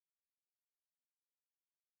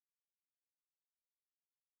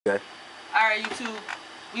Okay. Alright, YouTube.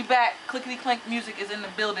 We back. Clickety Clink Music is in the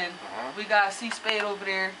building. We got C Spade over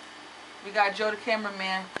there. We got Joe the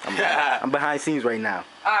cameraman. I'm behind scenes right now.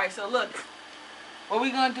 Alright, so look. What we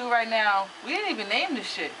gonna do right now, we didn't even name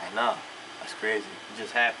this shit. I know. That's crazy. It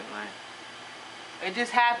just happened, man. It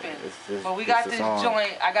just happened. But we got this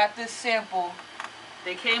joint. I got this sample.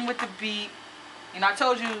 They came with the beat. You know, I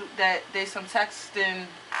told you that they some texting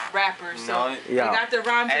rappers, so they got the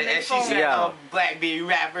rhymes in their phone. She said, Blackberry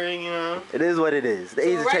rapper, you know. It is what it is. The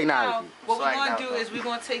age of technology. Now, what we're gonna do is we're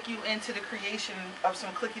gonna take you into the creation of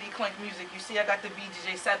some clickety clink music. You see, I got the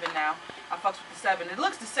VJ7 now. I fucks with the 7. It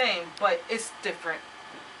looks the same, but it's different.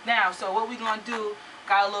 Now, so what we gonna do?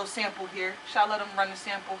 Got a little sample here. Shall I let them run the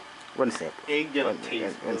sample? Run the sample. Yeah, you get a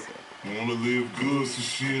taste. Wanna live good, so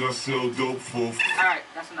shit I sell dope for. Alright,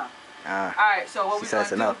 that's enough. Alright, so what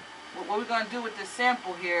we're gonna do with this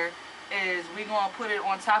sample here is we're gonna put it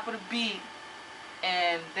on top of the beat,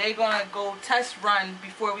 and they're gonna go test run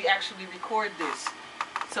before we actually record this.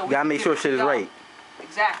 So we gotta make sure shit is right.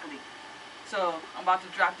 Exactly. So I'm about to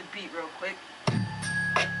drop the beat real quick.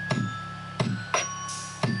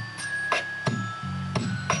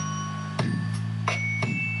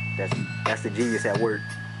 That's the genius at work.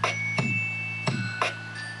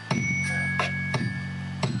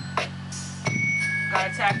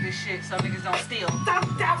 Gotta tap this shit so niggas don't steal.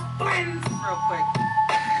 That blends real quick.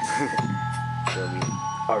 Feel me?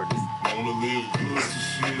 Artist. Wanna live good, so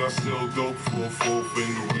shit I sell dope for. 4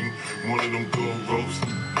 finger ring, one of them gold ropes.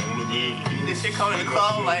 Wanna live good, this shit coming in the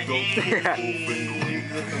club like, one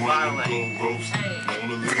of them gold ropes.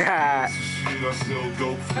 Wanna live good, so shit I sell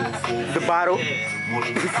dope for. The bottle. Yo,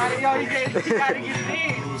 you gotta get it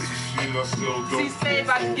in. See, Spade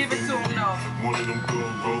about to give it to him, though. One of them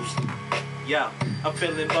gold ropes. yeah, I'm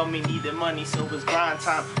feeling bummy, needing money, so it's grind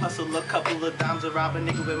time. Hustle a couple of dimes and rob a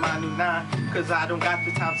nigga with my new 9. Cause I don't got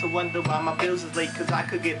the time to wonder why my bills is late. Cause I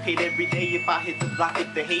could get paid every day if I hit the block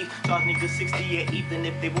with the hate. Charge niggas 60 a eighth, and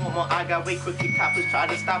if they want more, I got way. Crooked coppers try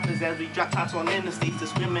to stop us as we drop tops on interstates.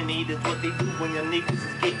 Discriminate is what they do when your niggas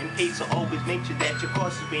is getting paid. So always make sure that your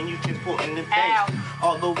cost is when you transporting them things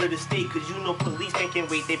all over the state. Cause you know police can't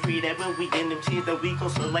wait. They pray that when we in them tears that we gon'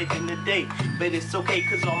 serve life in the day. But it's okay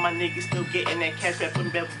cause all my niggas still getting that cash back from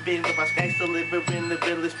better bids. If I stash delivering the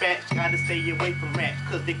village batch, gotta stay away from rats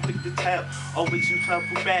cause they quick to tell. Always use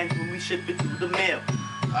helpful bags when we ship it through the mail.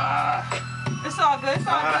 It's all good, it's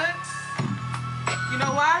all good. You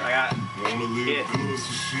know why? Wanna live good,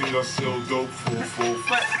 so shit I sell dope for.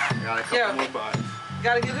 But, I got a couple more bars.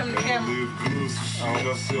 Gotta give him the camera. Wanna live good, so shit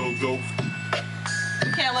I sell dope.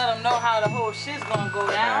 You can't let them know how the whole shit's gonna go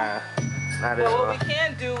down. Not But what we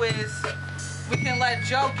can do is we can let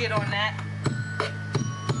Joe get on that.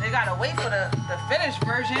 They gotta wait for the finished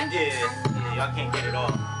version. Yeah, y'all can't get it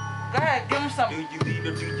all. Go ahead, give him Do something. you leave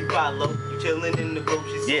or do you follow? You chillin' in the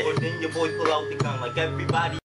grocery store, then your boy pull out the gun like everybody.